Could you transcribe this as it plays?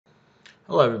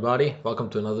Hello everybody, welcome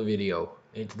to another video.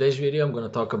 In today's video I'm going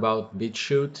to talk about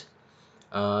BitChute.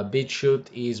 BitChute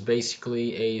is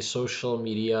basically a social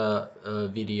media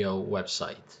video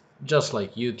website, just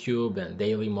like YouTube and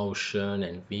Dailymotion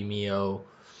and Vimeo,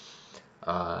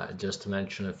 just to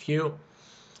mention a few.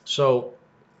 So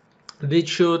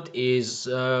BitChute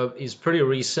is pretty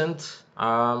recent.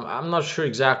 I'm not sure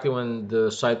exactly when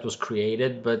the site was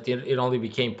created, but it only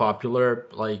became popular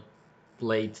like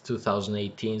late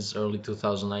 2018s, early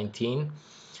 2019.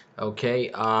 Okay,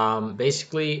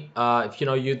 basically, if you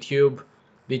know YouTube,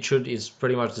 BitChute is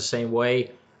pretty much the same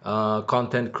way.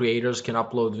 Content creators can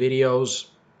upload videos,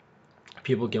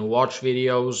 people can watch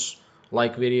videos,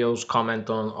 like videos, comment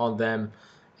on them,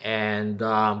 and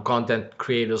content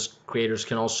creators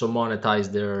can also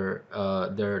monetize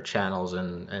their channels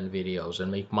and videos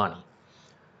and make money.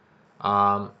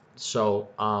 So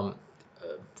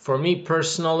for me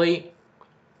personally,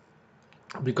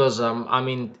 because I'm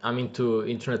into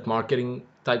internet marketing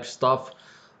type stuff.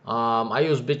 I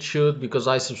use BitChute because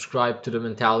I subscribe to the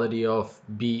mentality of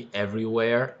be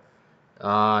everywhere.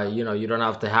 You don't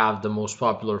have to have the most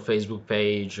popular Facebook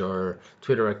page or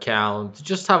Twitter account.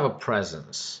 Just have a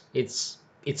presence. It's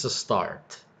a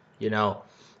start. You know,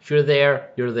 if you're there,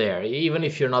 you're there. Even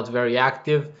if you're not very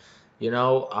active, you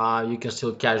can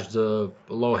still catch the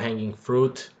low-hanging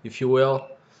fruit, if you will.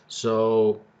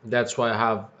 So that's why I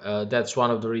have. That's one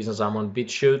of the reasons I'm on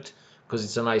BitChute, because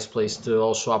it's a nice place to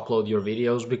also upload your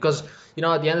videos. Because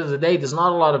at the end of the day, there's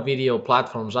not a lot of video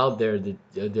platforms out there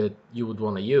that you would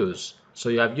want to use. So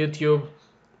you have YouTube,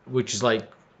 which is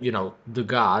like the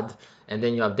god, and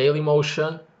then you have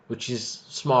Dailymotion, which is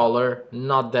smaller,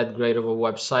 not that great of a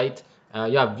website.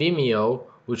 You have Vimeo,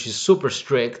 which is super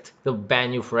strict. They'll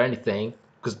ban you for anything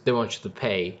because they want you to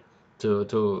pay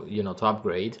to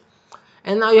upgrade.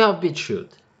 And now you have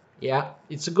BitChute. Yeah,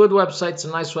 it's a good website. It's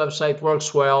a nice website.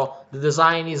 Works well. The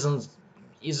design isn't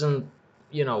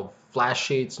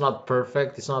flashy. It's not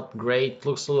perfect. It's not great. It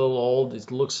looks a little old.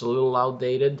 It looks a little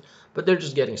outdated. But they're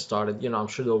just getting started. I'm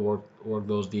sure they'll work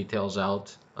those details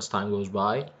out as time goes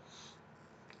by.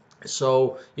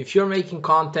 So if you're making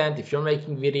content, if you're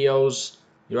making videos,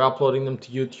 you're uploading them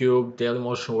to YouTube,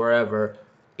 Dailymotion, wherever,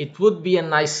 it would be a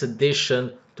nice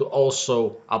addition to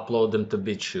also upload them to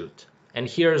BitChute. And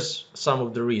here's some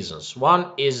of the reasons.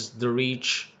 One is the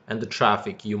reach and the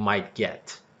traffic you might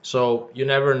get. So you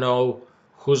never know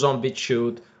who's on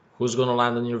BitChute, who's going to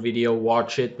land on your video,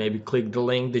 watch it, maybe click the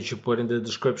link that you put in the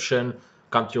description,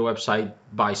 come to your website,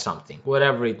 buy something,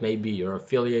 whatever it may be, your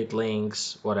affiliate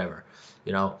links, whatever.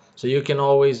 So you can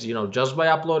always, just by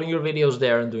uploading your videos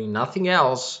there and doing nothing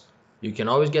else, you can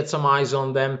always get some eyes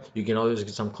on them. You can always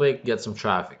get some click, get some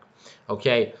traffic.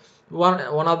 Okay.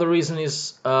 One other reason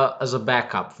is as a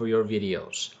backup for your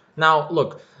videos. Now,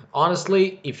 look,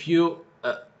 honestly, if you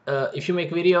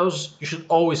make videos, you should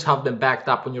always have them backed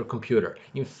up on your computer.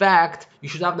 In fact, you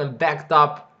should have them backed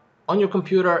up on your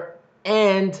computer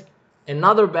and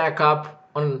another backup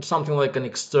on something like an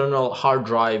external hard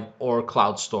drive or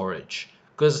cloud storage.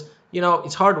 Because,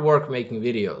 it's hard work making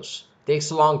videos. It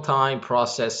takes a long time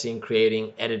processing,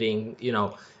 creating, editing,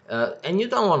 and you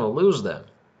don't want to lose them,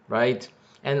 right?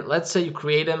 And let's say you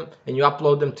create them and you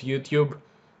upload them to YouTube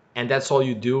and that's all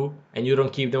you do and you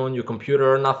don't keep them on your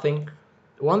computer or nothing.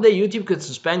 One day YouTube could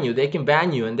suspend you, they can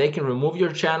ban you, and they can remove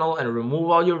your channel and remove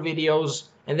all your videos.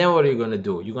 And then what are you going to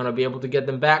do? You're going to be able to get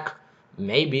them back?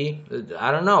 Maybe.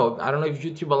 I don't know. I don't know if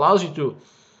YouTube allows you to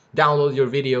download your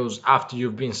videos after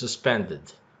you've been suspended,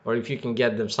 or if you can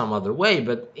get them some other way.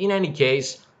 But in any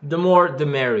case, the more the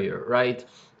merrier, right?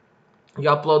 You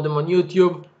upload them on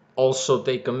YouTube, also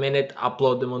take a minute,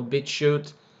 upload them on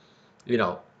BitChute, you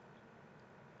know,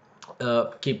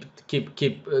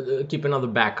 keep another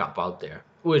backup out there,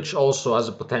 which also has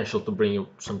a potential to bring you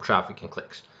some traffic and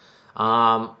clicks.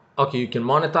 Okay, you can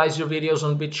monetize your videos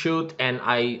on BitChute, and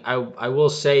I will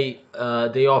say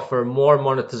they offer more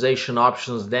monetization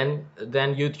options than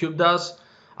YouTube does.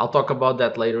 I'll talk about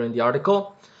that later in the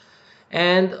article.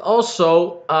 And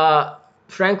also,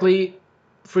 frankly,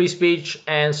 free speech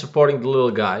and supporting the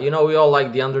little guy. We all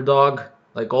like the underdog.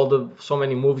 Like so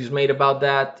many movies made about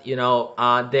that. They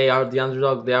are the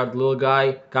underdog. They are the little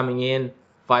guy coming in,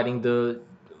 fighting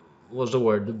what's the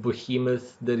word? The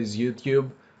behemoth that is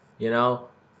YouTube. You know,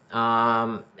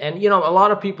 and a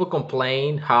lot of people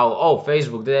complain how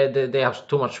Facebook they have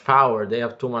too much power. They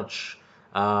have too much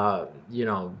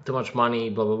too much money,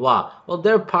 blah, blah, blah. Well,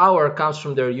 their power comes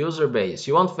from their user base.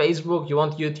 You want Facebook, you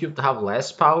want YouTube to have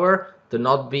less power, to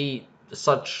not be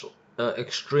such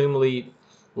extremely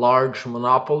large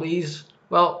monopolies.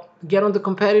 Well, get on the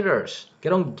competitors.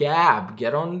 Get on Gab,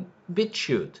 get on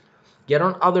BitChute, get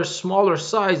on other smaller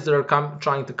sites that are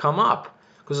trying to come up.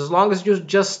 Because as long as you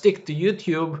just stick to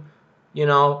YouTube, you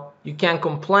know, you can't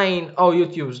complain, oh,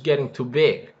 YouTube is getting too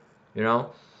big, you know.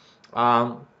 Um,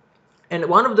 and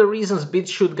one of the reasons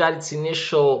BitChute got its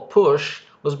initial push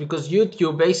was because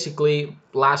YouTube basically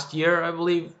last year, I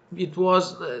believe it was,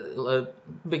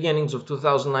 beginnings of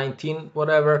 2019,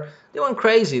 whatever, they went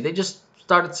crazy. They just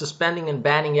started suspending and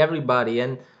banning everybody,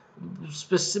 and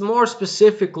more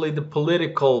specifically the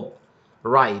political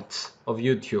right of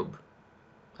YouTube,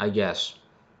 I guess.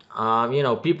 You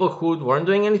know, people who weren't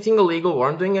doing anything illegal,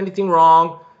 weren't doing anything wrong,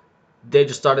 they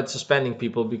just started suspending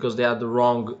people because they had the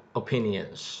wrong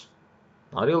opinions.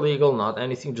 Not illegal, not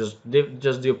anything, just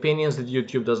the opinions that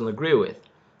YouTube doesn't agree with.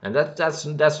 And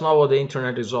that's not what the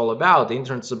internet is all about. The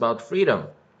internet's about freedom,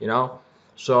 you know.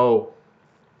 So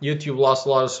YouTube lost a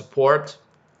lot of support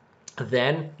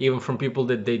then, even from people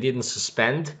that they didn't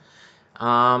suspend.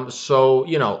 So,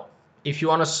 you know, if you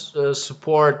want to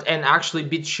support, and actually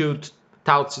BitChute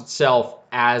touts itself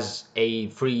as a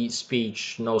free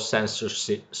speech, no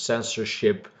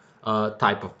censorship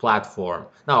type of platform.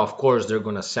 Now, of course, they're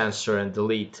going to censor and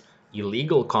delete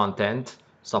illegal content,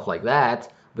 stuff like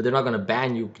that, but they're not going to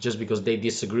ban you just because they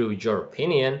disagree with your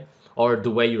opinion or the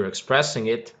way you're expressing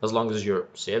it, as long as you're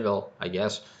civil, I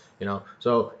guess. You know,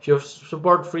 so if you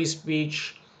support free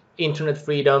speech, internet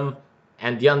freedom,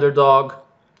 and the underdog,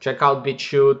 check out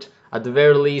BitChute. At the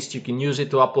very least, you can use it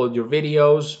to upload your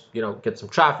videos, you know, get some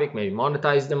traffic, maybe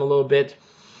monetize them a little bit,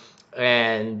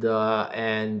 and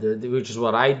which is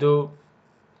what I do.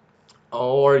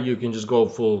 Or you can just go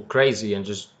full crazy and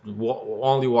just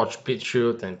only watch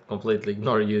BitChute and completely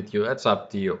ignore YouTube. That's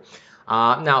up to you.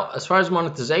 Now, as far as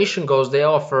monetization goes, they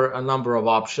offer a number of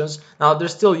options. Now, they're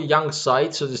still young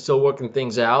sites, so they're still working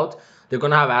things out. They're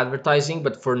going to have advertising,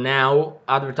 but for now,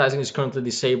 advertising is currently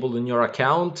disabled in your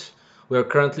account. We're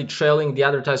currently trailing the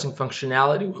advertising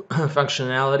functionality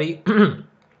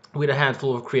with a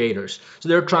handful of creators. So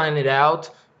they're trying it out.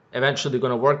 Eventually, they're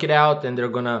going to work it out, and they're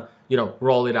going to, you know,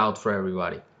 roll it out for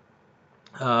everybody.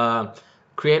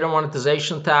 Creator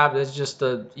monetization tab. That's just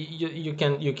you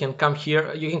can come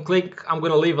here. You can click. I'm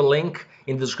going to leave a link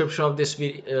in the description of this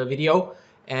video,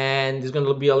 and there's going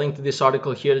to be a link to this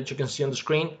article here that you can see on the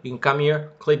screen. You can come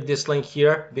here, click this link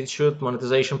here, BitChute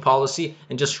monetization policy,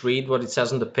 and just read what it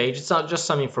says on the page. It's not just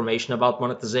some information about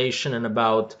monetization and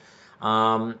about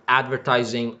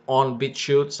advertising on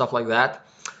BitChute, stuff like that.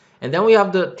 And then we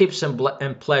have the tips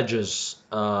and pledges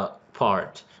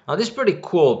part. Now this is pretty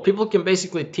cool. People can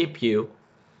basically tip you,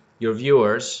 your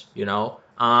viewers, you know.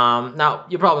 Now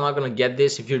you're probably not gonna get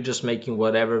this if you're just making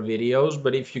whatever videos,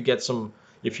 but if you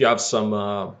have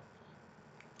some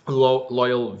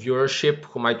loyal viewership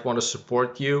who might want to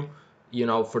support you, you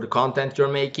know, for the content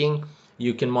you're making,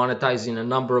 you can monetize in a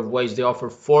number of ways. They offer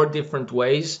 4 different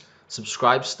ways: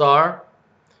 Subscribe Star,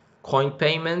 coin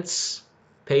payments,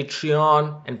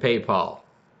 Patreon, and PayPal.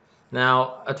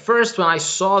 Now, at first when I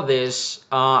saw this,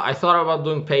 I thought about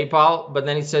doing PayPal, but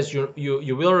then it says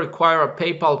you will require a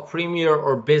PayPal Premier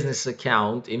or business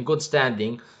account in good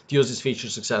standing to use this feature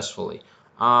successfully.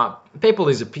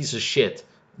 PayPal is a piece of shit.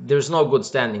 There's no good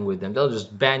standing with them. They'll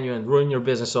just ban you and ruin your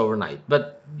business overnight.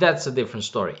 But that's a different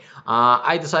story.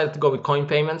 I decided to go with coin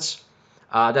payments.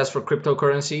 That's for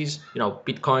cryptocurrencies, you know,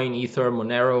 Bitcoin, Ether,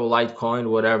 Monero, Litecoin,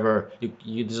 whatever.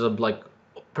 You deserve like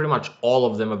pretty much all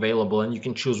of them available, and you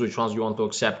can choose which ones you want to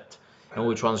accept and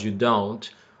which ones you don't.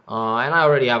 And I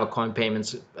already have a coin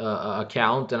payments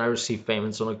account, and I receive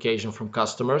payments on occasion from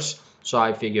customers. So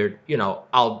I figured, you know,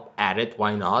 I'll add it.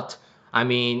 Why not? I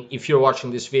mean, if you're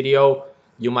watching this video,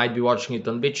 you might be watching it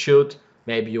on BitChute.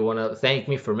 Maybe you want to thank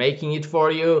me for making it for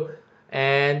you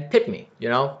and tip me, you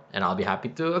know, and I'll be happy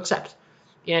to accept.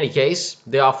 In any case,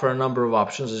 they offer a number of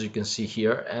options, as you can see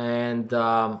here, and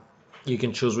you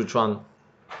can choose which one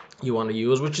you want to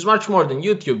use, which is much more than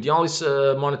YouTube. The only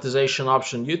monetization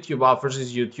option YouTube offers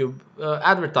is YouTube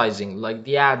advertising, like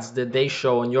the ads that they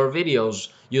show on your videos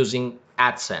using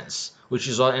AdSense, which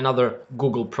is another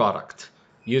Google product.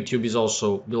 YouTube is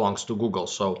also belongs to Google,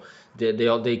 so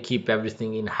they keep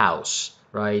everything in house,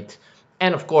 right?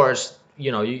 And of course,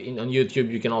 you know, on YouTube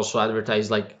you can also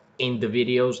advertise like in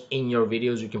your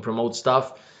videos you can promote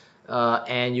stuff.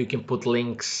 And you can put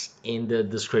links in the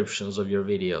descriptions of your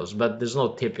videos, but there's no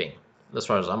tipping as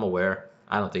far as I'm aware.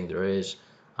 I don't think there is.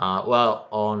 Well,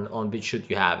 on BitChute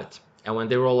you have it, and when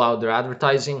they roll out their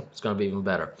advertising, it's going to be even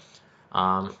better.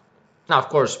 Now, of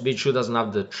course, BitChute doesn't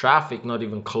have the traffic, not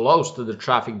even close to the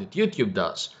traffic that YouTube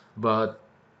does, but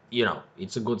you know,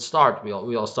 it's a good start. We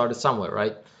all started somewhere,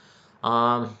 right?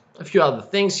 A few other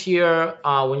things here.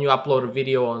 When you upload a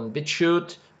video on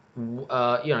BitChute,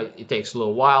 it takes a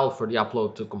little while for the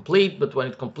upload to complete, but when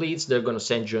it completes, they're going to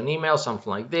send you an email, something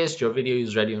like this: your video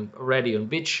is ready on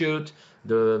BitChute,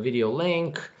 the video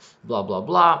link, blah blah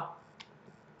blah.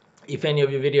 If any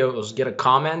of your videos get a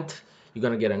comment, you're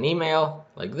going to get an email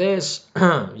like this.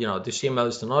 This email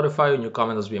is to notify you, and your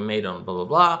comment has been made on blah blah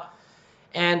blah.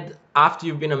 And after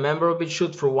you've been a member of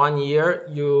BitChute for 1 year,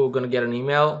 you're going to get an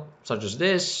email such as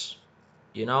this.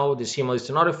 This email is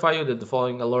to notify you that the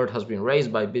following alert has been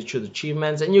raised by BitChute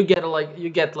achievements, and you get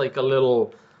like a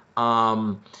little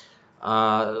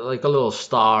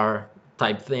star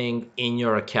type thing in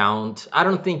your account. I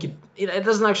don't think it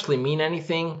doesn't actually mean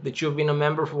anything that you've been a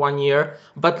member for 1 year,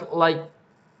 but like,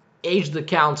 aged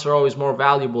accounts are always more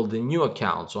valuable than new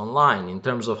accounts online in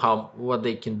terms of what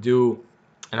they can do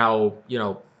and how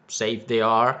safe they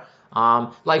are.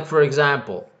 Like, for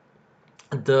example,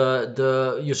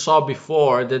 you saw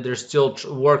before that they're still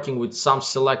working with some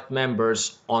select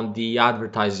members on the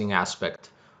advertising aspect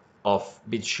of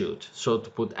BitChute, so to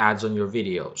put ads on your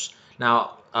videos.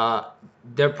 Now,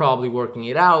 they're probably working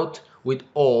it out with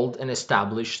old and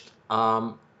established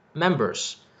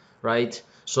members, right?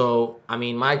 So, I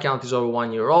mean, my account is over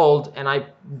 1 year old, and I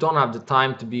don't have the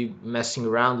time to be messing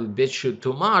around with BitChute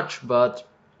too much, but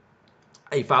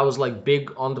if I was like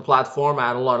big on the platform, I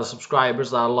had a lot of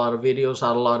subscribers, I had a lot of videos, I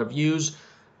had a lot of views,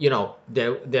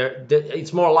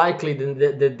 it's more likely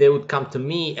that they would come to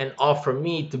me and offer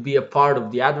me to be a part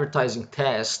of the advertising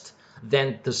test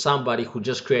than to somebody who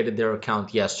just created their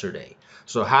account yesterday.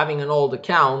 So having an old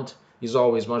account is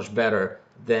always much better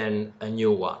than a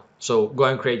new one. So go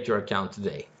and create your account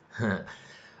today.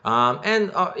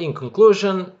 And in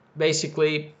conclusion,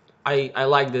 basically, I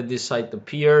like that this site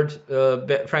appeared.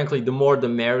 But frankly, the more the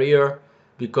merrier,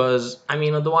 because I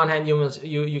mean, on the one hand,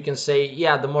 you can say,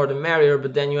 yeah, the more the merrier,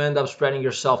 but then you end up spreading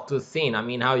yourself too thin. I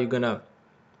mean, how you gonna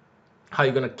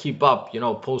keep up,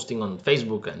 posting on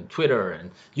Facebook and Twitter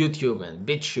and YouTube and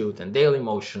BitChute and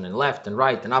Dailymotion and left and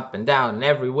right and up and down and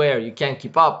everywhere? You can't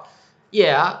keep up.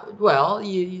 Yeah, well,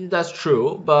 that's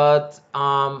true, but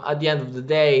at the end of the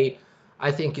day,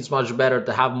 I think it's much better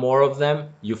to have more of them.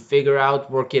 You figure out,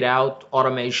 work it out,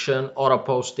 automation, auto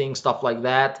posting, stuff like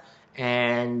that.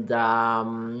 And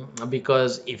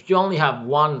because if you only have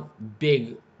one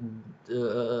big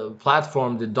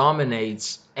platform that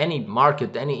dominates any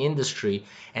market, any industry,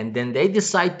 and then they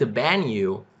decide to ban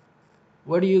you,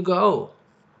 where do you go?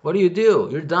 What do you do?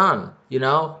 You're done.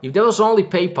 If there was only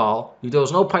PayPal, if there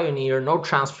was no Pioneer, no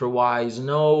TransferWise,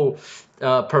 no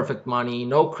Perfect Money,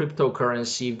 no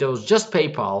cryptocurrency, if there was just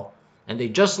PayPal, and they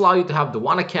just allow you to have the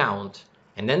one account,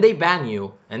 and then they ban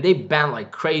you, and they ban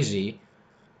like crazy,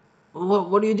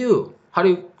 what do you do? How do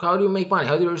you make money?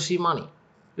 How do you receive money?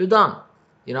 You're done.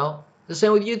 The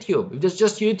same with YouTube. If there's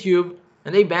just YouTube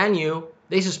and they ban you,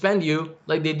 they suspend you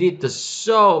like they did to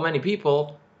so many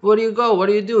people, where do you go? What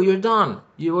do you do? You're done.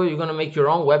 You're gonna make your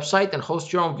own website and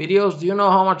host your own videos. Do you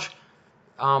know how much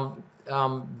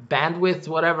bandwidth,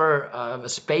 whatever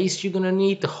space you're gonna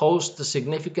need to host a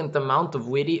significant amount of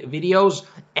videos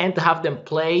and to have them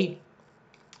play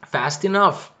fast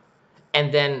enough?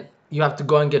 And then you have to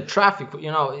go and get traffic.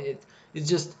 It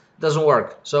just doesn't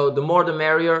work. So the more the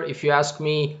merrier, if you ask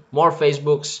me. More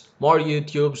Facebooks, more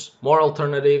YouTubes, more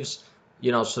alternatives,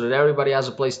 so that everybody has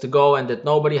a place to go and that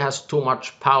nobody has too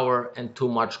much power and too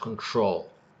much control,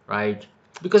 right?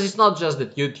 Because it's not just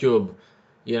that YouTube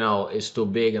is too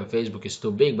big and Facebook is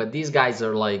too big, but these guys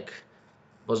are like,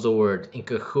 what's the word, in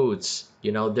cahoots.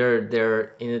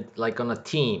 They're in it like on a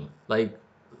team. Like,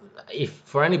 if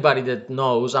for anybody that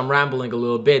knows, I'm rambling a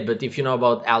little bit, but if you know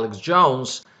about Alex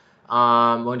Jones,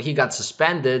 when he got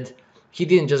suspended, he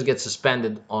didn't just get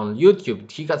suspended on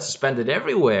YouTube. He got suspended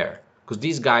everywhere because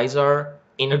these guys are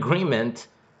in agreement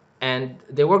and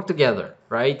they work together,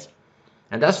 right?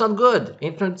 And that's not good.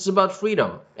 Internet is about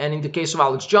freedom. And in the case of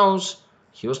Alex Jones,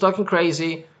 he was talking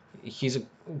crazy. He's a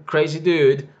crazy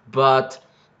dude, but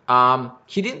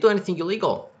he didn't do anything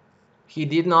illegal. He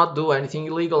did not do anything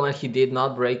illegal, and he did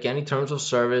not break any terms of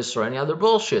service or any other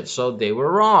bullshit. So they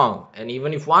were wrong. And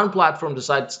even if one platform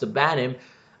decides to ban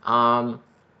him,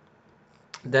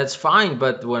 that's fine.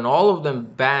 But when all of them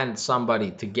ban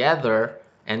somebody together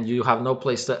and you have no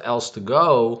place else to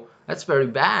go, that's very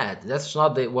bad. That's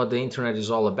not what the internet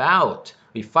is all about.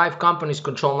 If 5 companies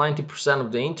control 90%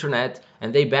 of the internet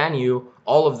and they ban you,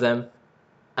 all of them,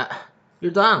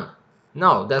 you're done.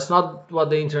 No, that's not what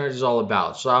the internet is all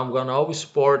about. So I'm going to always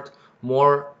support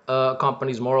more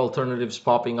companies, more alternatives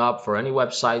popping up for any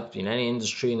website, in any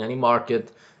industry, in any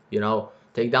market.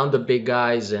 Take down the big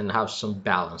guys and have some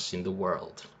balance in the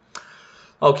world.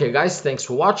 Okay, guys, thanks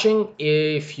for watching.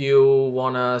 If you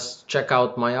want to check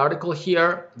out my article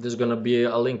here, there's going to be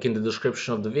a link in the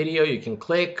description of the video. You can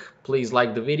click. Please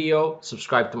like the video,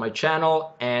 subscribe to my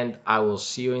channel, and I will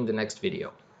see you in the next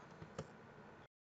video.